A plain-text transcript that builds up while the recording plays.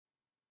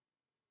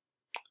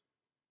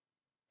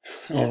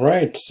All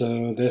right,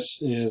 so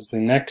this is the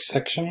next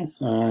section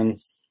on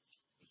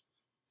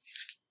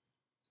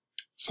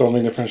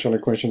solving differential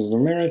equations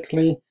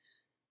numerically.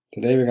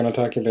 Today we're going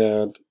to talk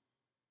about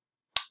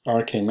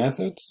RK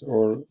methods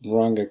or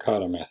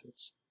RK2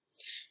 methods.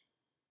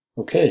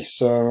 Okay,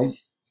 so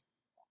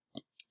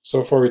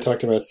far we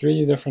talked about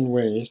three different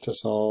ways to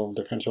solve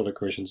differential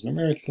equations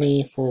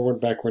numerically: forward,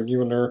 backward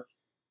Euler,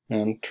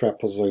 and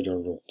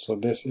trapezoidal rule. So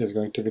this is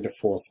going to be the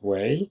fourth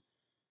way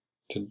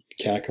to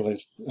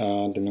calculate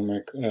or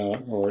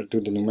do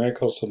the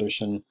numerical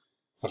solution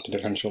of the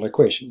differential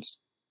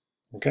equations.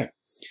 Okay,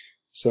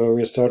 so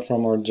we start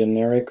from our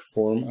generic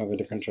form of a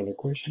differential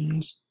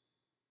equations,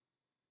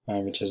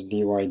 which is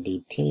dy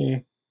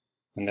dt,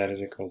 and that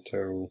is equal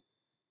to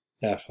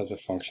f as a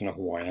function of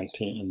y and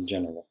t in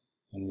general.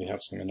 And we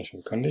have some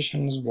initial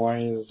conditions: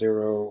 y is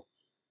 0,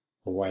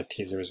 or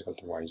yt0 is equal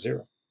to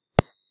y0.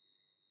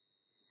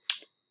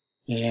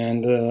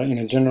 And in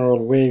a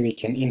general way, we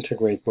can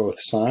integrate both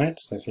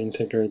sides. So if we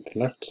integrate the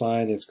left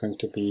side, it's going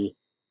to be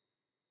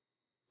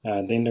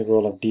the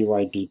integral of dy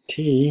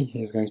dt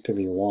is going to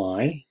be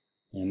y.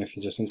 And if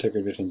you just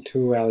integrate between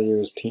two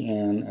values,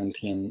 tn and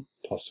tn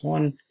plus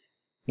 1,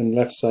 then the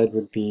left side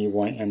would be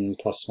yn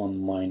plus 1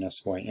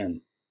 minus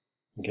yn.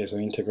 Okay, so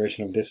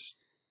integration of this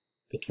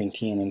between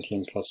tn and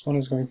tn plus 1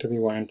 is going to be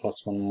yn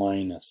plus 1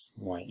 minus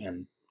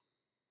yn.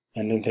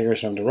 And the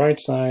integration of the right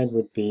side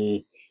would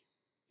be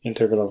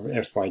integral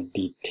of fy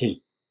dt.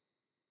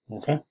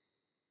 Okay?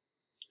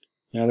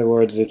 In other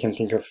words, you can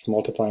think of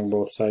multiplying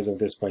both sides of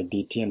this by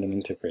dt and then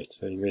integrate.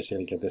 So you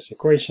basically get this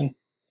equation.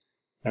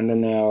 And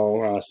then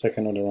now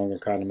second order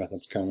RK2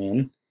 methods come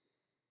in.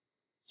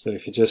 So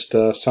if you just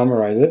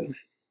summarize it,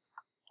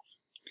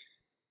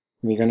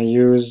 we're going to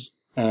use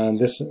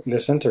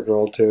this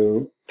integral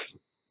to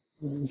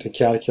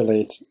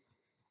calculate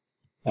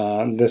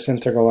this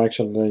integral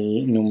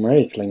actually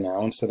numerically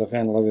now instead of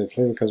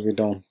analytically, because we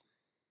don't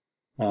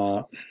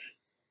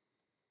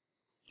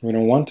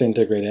want to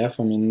integrate f.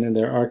 I mean,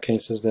 there are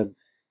cases that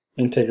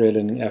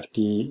integrating f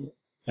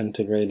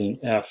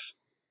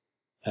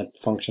at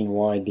function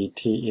y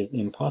dt is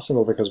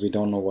impossible because we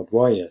don't know what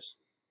y is.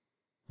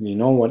 We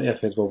know what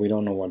f is, but we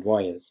don't know what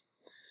y is.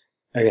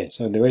 Okay,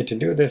 so the way to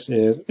do this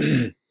is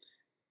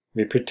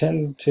we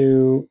pretend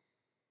to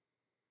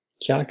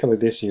calculate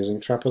this using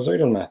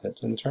trapezoidal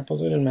methods. In the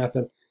trapezoidal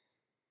method,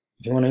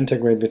 if you want to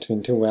integrate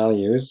between two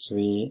values,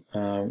 we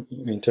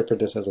interpret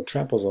this as a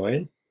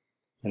trapezoid,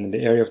 and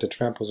the area of the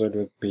trapezoid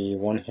would be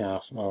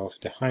 1/2 of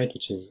the height,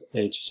 which is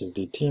h, which is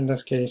dt in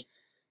this case,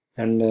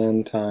 and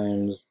then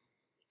times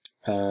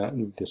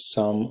the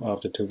sum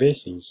of the two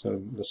bases.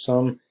 So the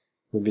sum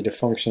would be the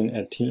function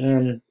at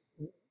tn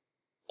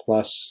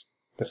plus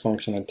the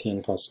function at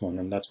tn plus 1,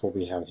 and that's what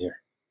we have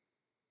here.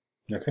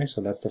 Okay,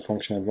 so that's the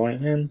function at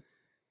yn,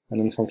 and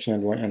then function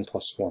at yn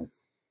plus 1.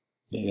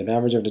 You get the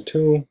average of the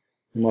two,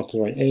 you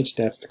multiply h,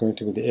 that's going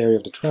to be the area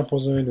of the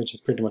trapezoid, which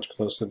is pretty much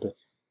close to the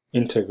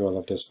integral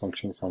of this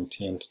function from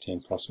tn to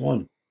tn plus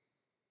 1.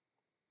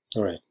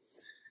 Alright,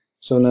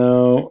 so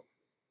now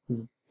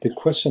the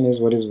question is,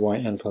 what is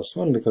yn plus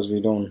 1? Because we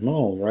don't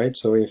know, right?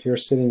 So if you're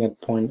sitting at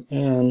point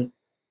n,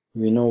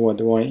 we know what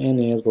yn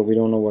is, but we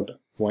don't know what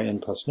yn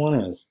plus 1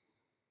 is.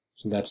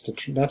 So that's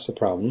the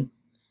problem.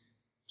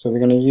 So we're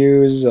going to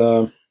use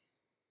the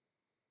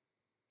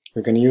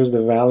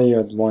value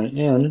at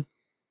yn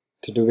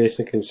to do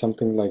basically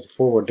something like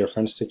forward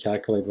difference to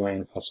calculate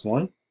yn plus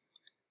 1.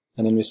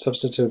 And then we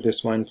substitute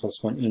this yn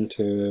plus 1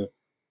 into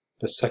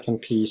the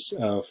second piece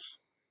of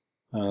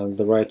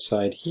the right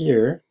side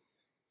here.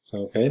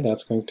 So okay,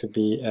 that's going to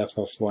be f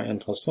of yn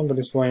plus 1, but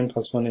this yn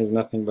plus 1 is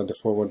nothing but the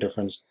forward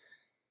difference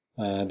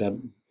that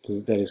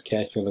is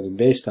calculated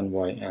based on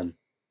yn.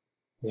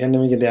 Again,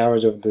 then we get the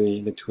average of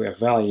the two f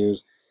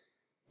values,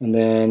 and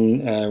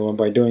then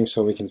by doing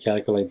so we can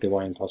calculate the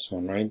yn plus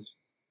 1, right?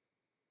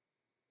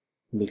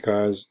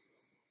 Because,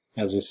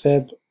 as we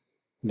said,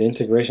 the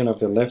integration of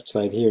the left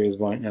side here is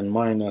yn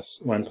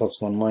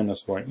plus 1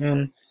 minus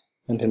yn,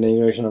 and the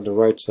integration of the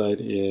right side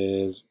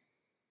is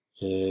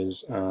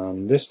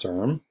this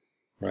term,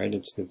 right?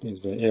 It's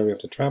the area of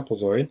the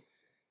trapezoid,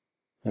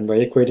 and by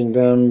equating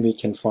them we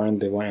can find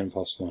the yn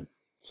plus 1.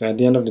 So at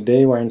the end of the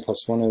day, yn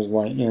plus 1 is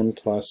yn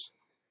plus,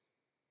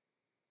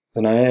 so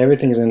now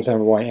everything is in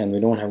terms of yn. We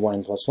don't have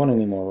yn plus 1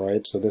 anymore,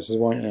 right? So this is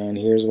yn,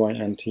 here's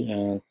yn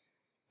tn,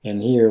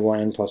 and here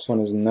yn plus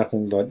 1 is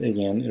nothing but,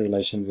 again, in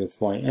relation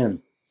with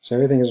yn. So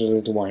everything is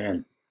related to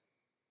yn.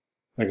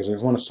 Okay, so if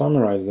we want to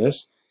summarize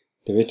this,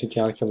 the way to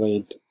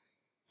calculate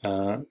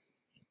the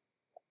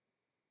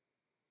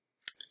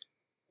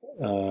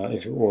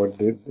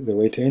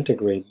way to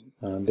integrate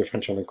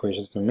differential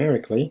equations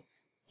numerically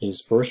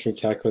is first we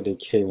calculate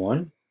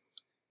k1,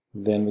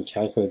 then we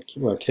calculate,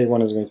 well,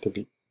 k1 is going to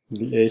be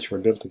the h or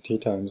delta t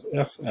times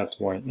f at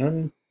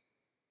yn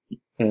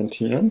and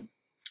tn.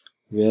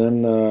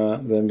 Then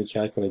we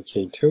calculate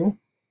k2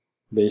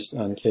 based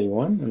on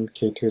k1, and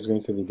k2 is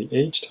going to be the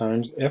h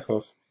times f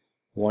of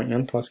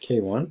yn plus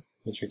k1,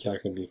 which we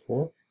calculated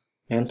before,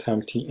 and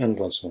times tn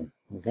plus 1.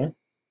 Okay,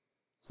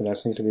 So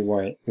that's going to be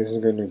y. This is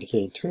going to be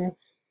k2,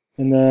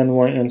 and then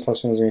yn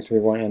plus 1 is going to be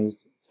yn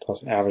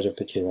plus average of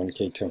the k1,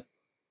 k2.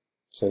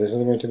 So this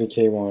is going to be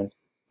k1,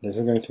 this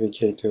is going to be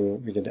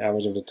k2, we get the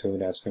average of the two,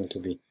 that's going to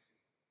be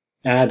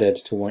added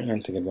to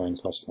yn to get yn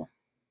plus 1.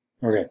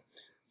 Okay,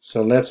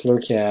 so let's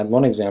look at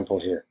one example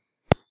here.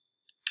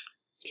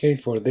 Okay,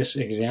 for this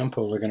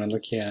example, we're going to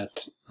look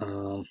at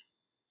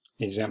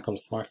example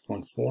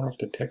 5.4 of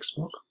the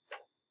textbook.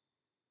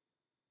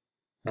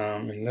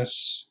 In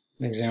this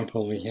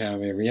example, we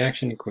have a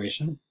reaction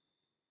equation.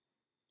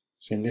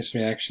 So in this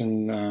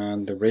reaction,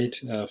 the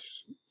rate of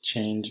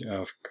change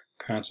of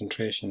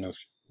concentration of,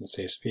 let's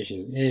say,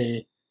 species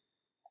A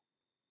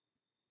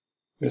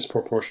is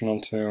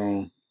proportional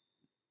to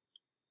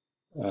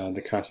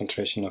the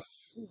concentration of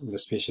the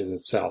species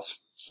itself.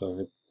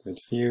 So with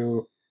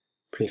few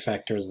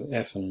prefactors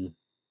f and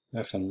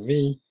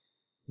v,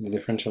 the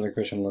differential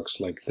equation looks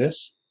like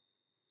this.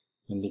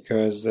 And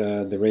because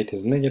the rate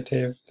is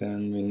negative,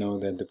 then we know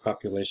that the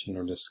population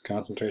or this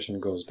concentration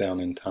goes down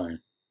in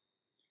time.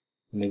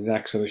 And the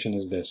exact solution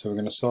is this. So we're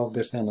going to solve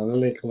this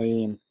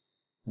analytically and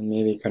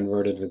maybe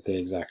convert it with the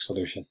exact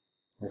solution.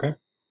 Okay?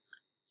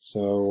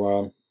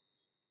 So,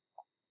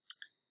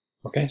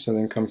 so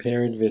then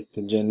compare it with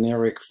the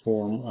generic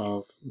form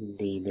of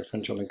the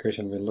differential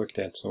equation we looked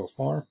at so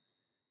far.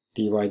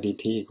 dy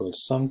dt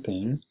equals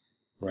something,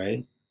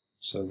 right?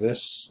 So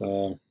this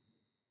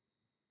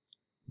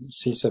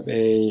c sub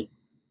a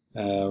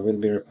will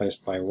be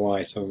replaced by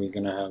y, so we're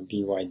going to have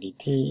dy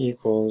dt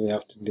equals, we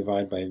have to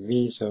divide by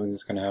v, so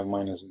it's going to have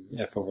minus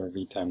f over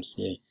v times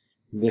ca.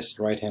 This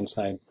right hand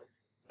side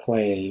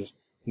plays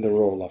the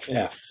role of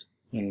f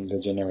in the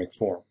generic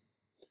form.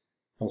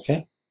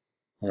 Okay?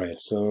 Alright,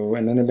 so,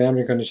 and then the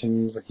boundary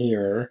conditions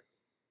here,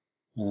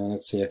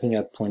 let's see, I think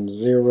at point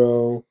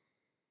 0,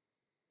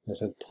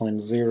 yes, at point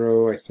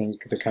 0, I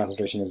think the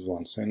concentration is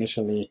 1. So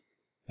initially,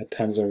 at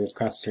time 0 we have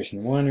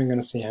concentration 1, we're going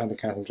to see how the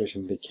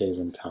concentration decays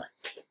in time.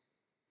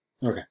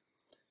 Okay,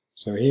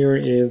 so here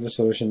is the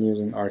solution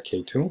using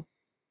RK2.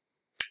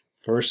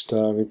 First,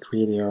 we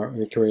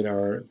create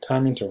our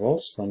time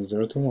intervals from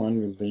 0 to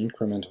 1 with the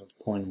increment of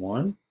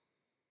 0.1.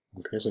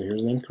 Okay, so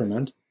here's the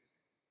increment.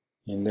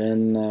 And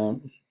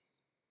then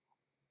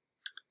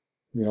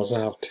we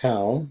also have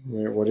tau.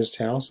 What is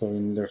tau? So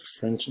in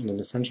the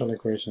differential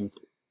equation,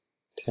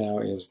 tau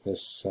is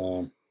this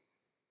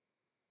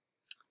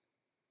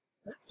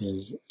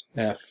is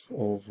f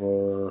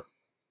over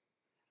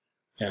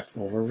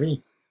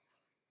v.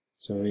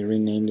 So we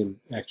renamed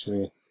it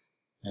actually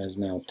as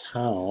now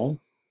tau.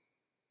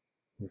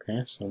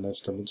 Okay, so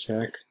let's double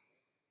check.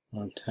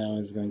 Our tau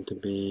is going to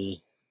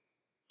be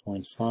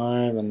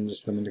 0.5, and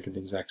just let me look at the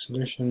exact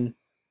solution.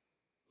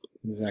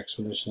 The exact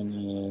solution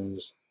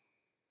is,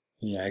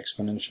 yeah,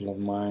 exponential of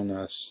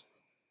minus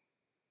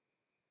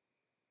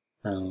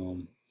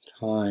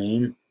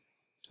time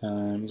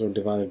times or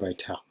divided by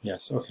tau.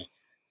 Yes, okay.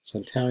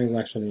 So tau is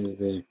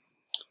actually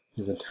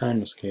is a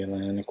time scale,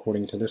 and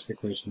according to this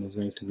equation is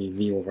going to be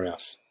v over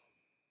f.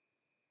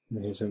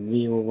 Okay, so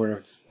v over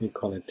f, we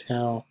call it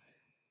tau.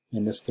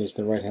 In this case,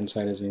 the right hand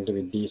side is going to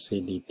be dc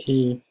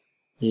dt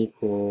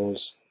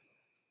equals,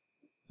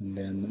 and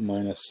then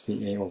minus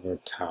ca over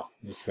tau,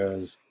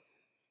 because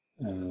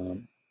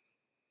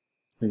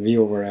v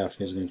over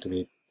f is going to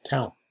be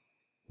tau.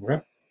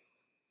 Okay?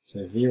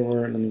 So v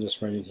over, let me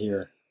just write it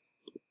here,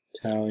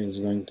 tau is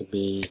going to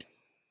be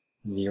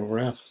v over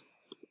f.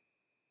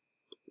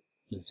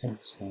 Okay,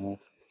 so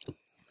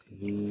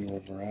v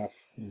over f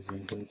is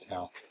going to be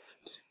tau.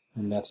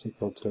 And that's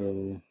equal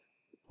to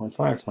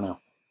 0.5 for now.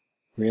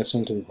 We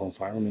assume to be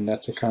 0.5. I mean,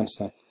 that's a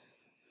constant.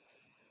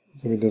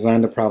 So we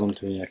designed the problem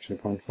to be actually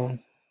 0.5.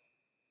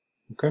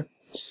 Okay?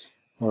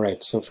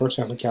 Alright, so first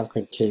we have to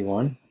calculate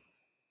K1.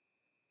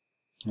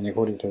 And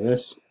according to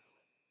this,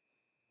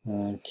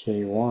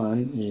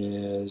 K1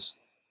 is,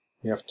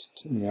 we have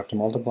to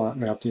multiply,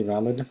 we have to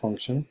evaluate the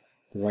function,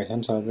 the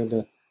right-hand side of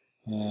the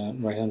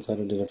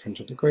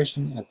differential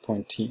equation at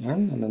point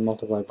Tn, and then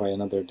multiply by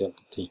another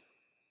delta t.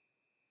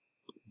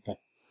 Okay,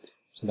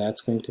 so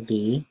that's going to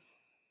be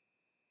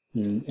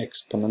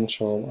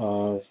exponential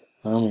of,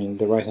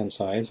 the right-hand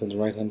side. So the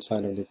right-hand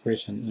side of the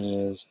equation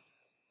is,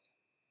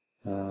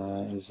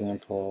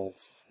 example,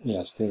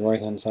 yes, the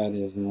right-hand side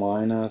is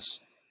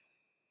minus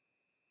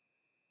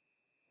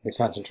the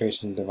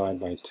concentration divided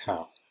by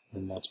tau.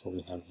 And that's what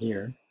we have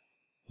here,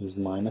 is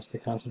minus the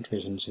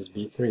concentration, which is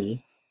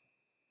B3.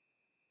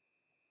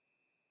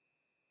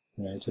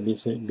 Right, so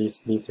B3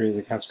 is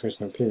the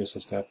concentration of the previous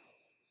step,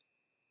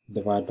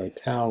 divided by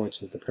tau,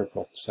 which is the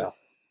purple cell.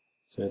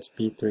 So it's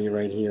B3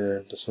 right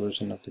here, the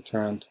solution of the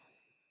current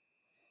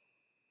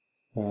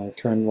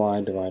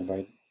Y divided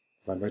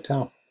by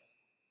tau.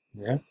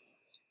 Okay.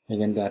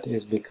 Again, that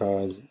is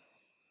because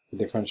the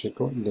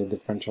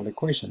differential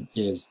equation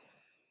is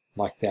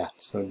like that.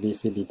 So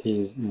dc dt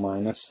is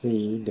minus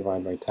c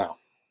divided by tau,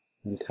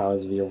 and tau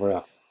is v over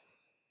f.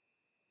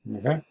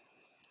 Okay.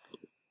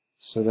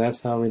 So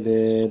that's how we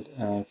did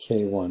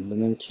K1.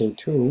 And then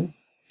K2.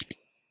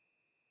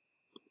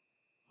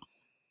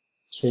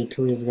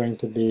 K2 is going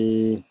to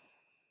be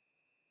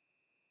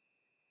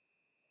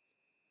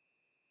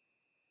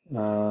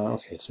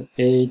Okay, so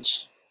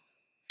h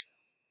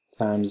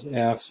times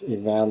f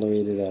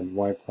evaluated at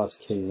y plus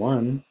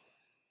k1,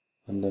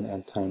 and then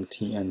at time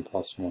tn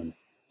plus 1.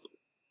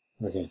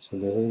 Okay, so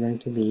this is going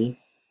to be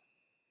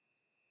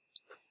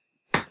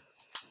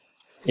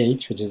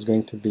h, which is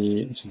going to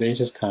be, so the h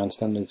is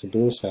constant, it's a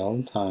blue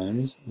cell,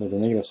 times, with a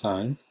negative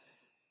sign,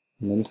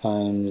 and then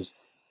times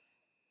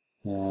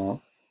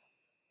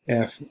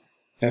f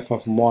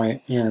of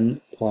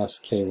yn plus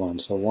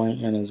k1. So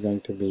yn is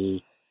going to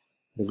be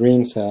the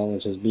green cell,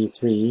 which is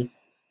b3,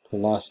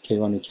 plus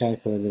k1 we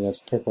calculated,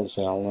 that's purple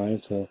cell,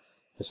 right? So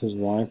this is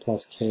y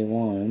plus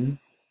k1,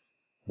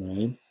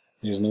 right?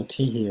 There's no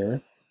t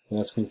here, so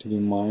that's going to be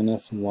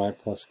minus y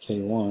plus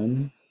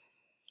k1,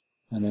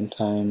 and then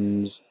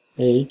times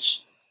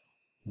h,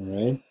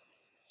 alright?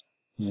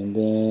 And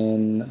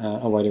then,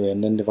 oh, by the way,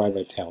 and then divide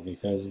by tau,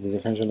 because the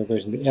differential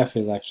equation, the f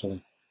is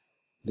actually,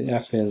 the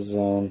f is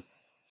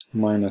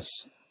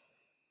minus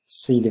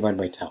c divided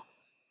by tau.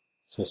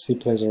 So c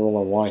plays a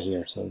role of y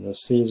here. So the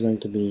c is going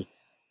to be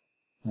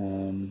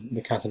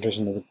the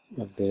concentration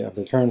of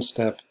the current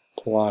step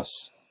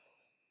plus,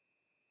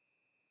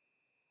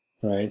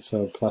 right?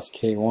 So plus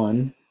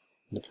k1,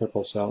 the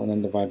purple cell, and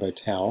then divide by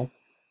tau,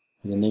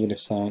 with a negative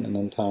sign, and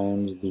then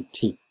times the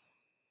t.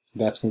 So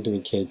that's going to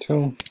be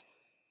k2.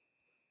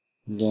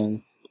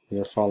 Again, we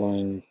are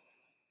following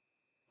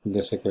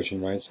this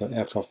equation, right? So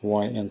f of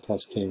yn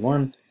plus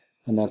k1,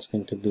 and that's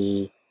going to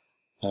be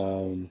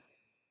Cn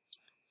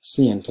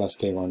plus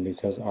k1,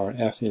 because our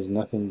f is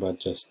nothing but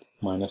just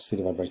minus c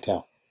divided by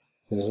tau.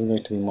 So this is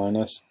going to be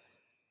minus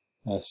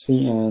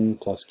Cn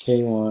plus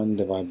k1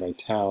 divided by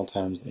tau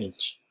times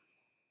h.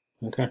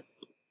 Okay.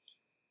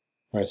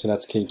 Alright, so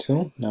that's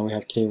k2. Now we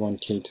have k1,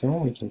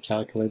 k2. We can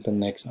calculate the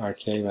next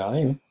RK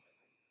value.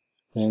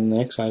 Then the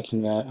next IK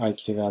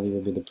value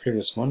will be the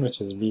previous one, which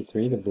is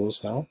b3, the blue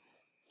cell,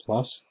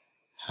 plus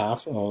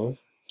half of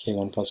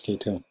k1 plus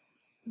k2.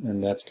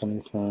 And that's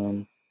coming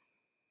from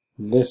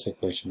this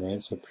equation,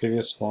 right? So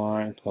previous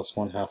y plus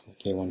 1/2 of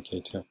k1,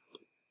 k2.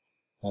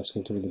 That's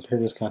going to be the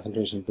previous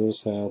concentration blue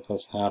cell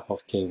plus half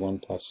of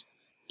k1 plus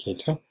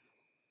k2.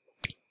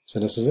 So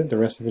this is it. The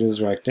rest of it is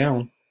dragged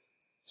down.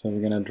 So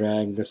we're going to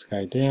drag this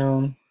guy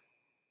down.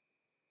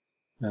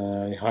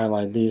 We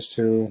highlight these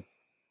two,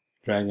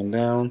 drag them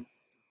down.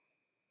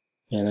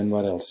 And then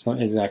what else?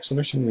 Not exact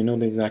solution. We know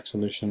the exact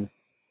solution.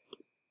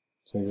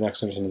 So exact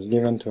solution is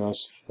given to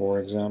us, for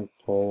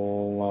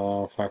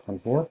example,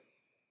 5.4.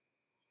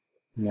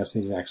 And that's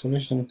the exact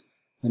solution.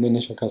 And the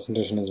initial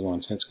concentration is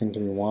 1. So it's going to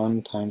be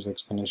 1 times the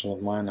exponential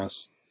of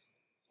minus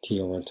t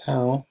over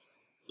tau.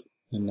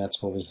 And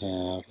that's what we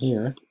have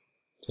here.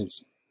 So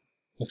it's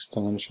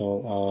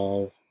exponential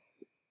of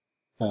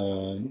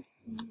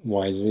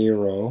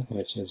y0,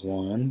 which is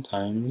 1,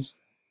 times,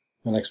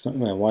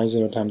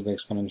 y0 times the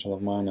exponential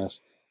of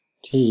minus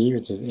t,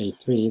 which is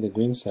a3, the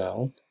green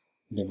cell,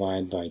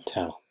 divided by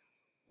tau.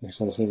 Okay,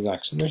 so that's the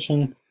exact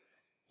solution.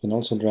 You can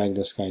also drag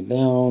this guy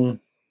down.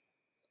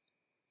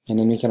 And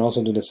then we can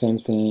also do the same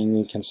thing.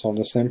 We can solve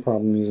the same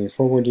problem using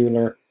forward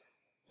Euler.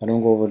 I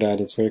don't go over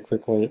that, it's very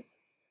quickly.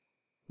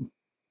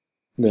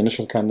 The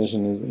initial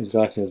condition is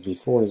exactly as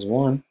before, is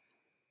 1.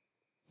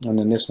 And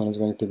then this one is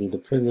going to be the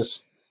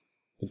previous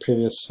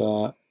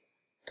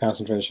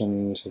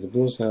concentration, which is the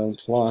blue cell,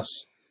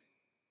 plus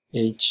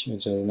h,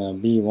 which is now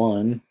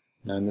b1.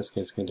 Now in this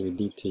case it's going to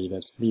be dt,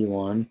 that's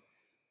b1.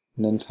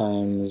 And then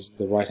times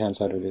the right-hand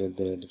side of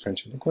the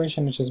differential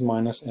equation, which is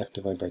minus f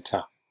divided by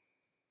tau.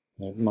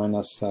 Right?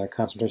 Minus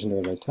concentration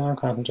divided by tau.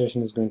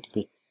 Concentration is going to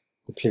be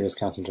the previous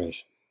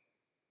concentration.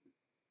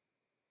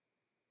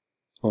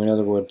 Or in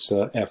other words,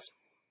 f3.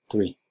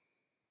 Okay,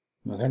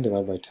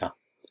 divided by tau.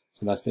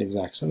 So that's the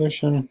exact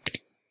solution.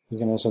 We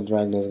can also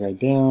drag this guy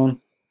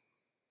down.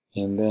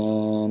 And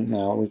then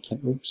now we can,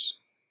 oops,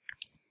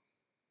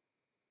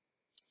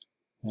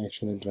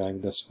 actually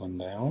drag this one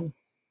down.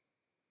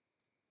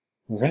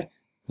 Okay,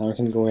 now we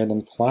can go ahead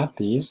and plot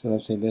these. So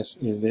let's say this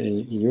is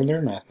the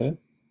Euler method,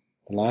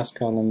 the last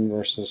column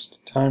versus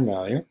the time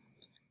value.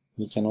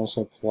 We can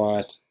also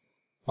plot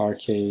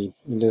RK,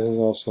 this is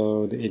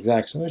also the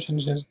exact solution,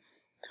 which is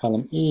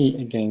column E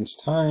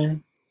against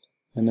time,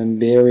 and then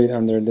buried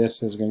under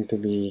this is going to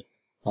be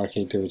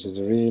RK2, which is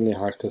really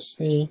hard to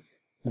see,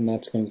 and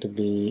that's going to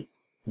be,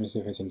 let me see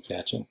if I can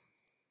catch it.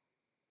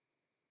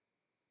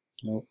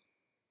 Nope.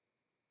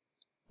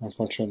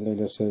 Unfortunately,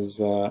 this is,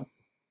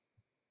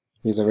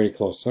 these are very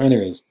close. So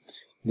anyways,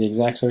 the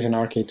exact solution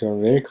RK2 are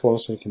very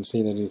close, so you can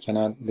see that you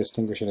cannot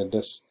distinguish it at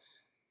this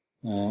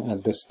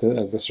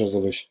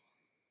resolution.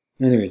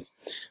 Anyways,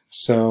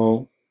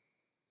 so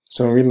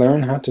we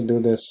learn how to do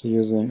this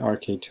using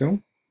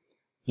RK2.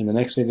 In the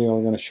next video,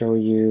 I'm going to show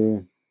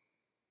you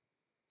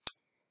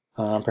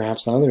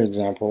perhaps another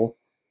example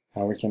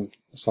how we can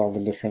solve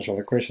the differential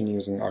equation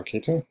using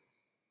RK2.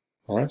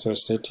 Alright, so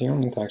stay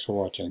tuned and thanks for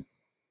watching.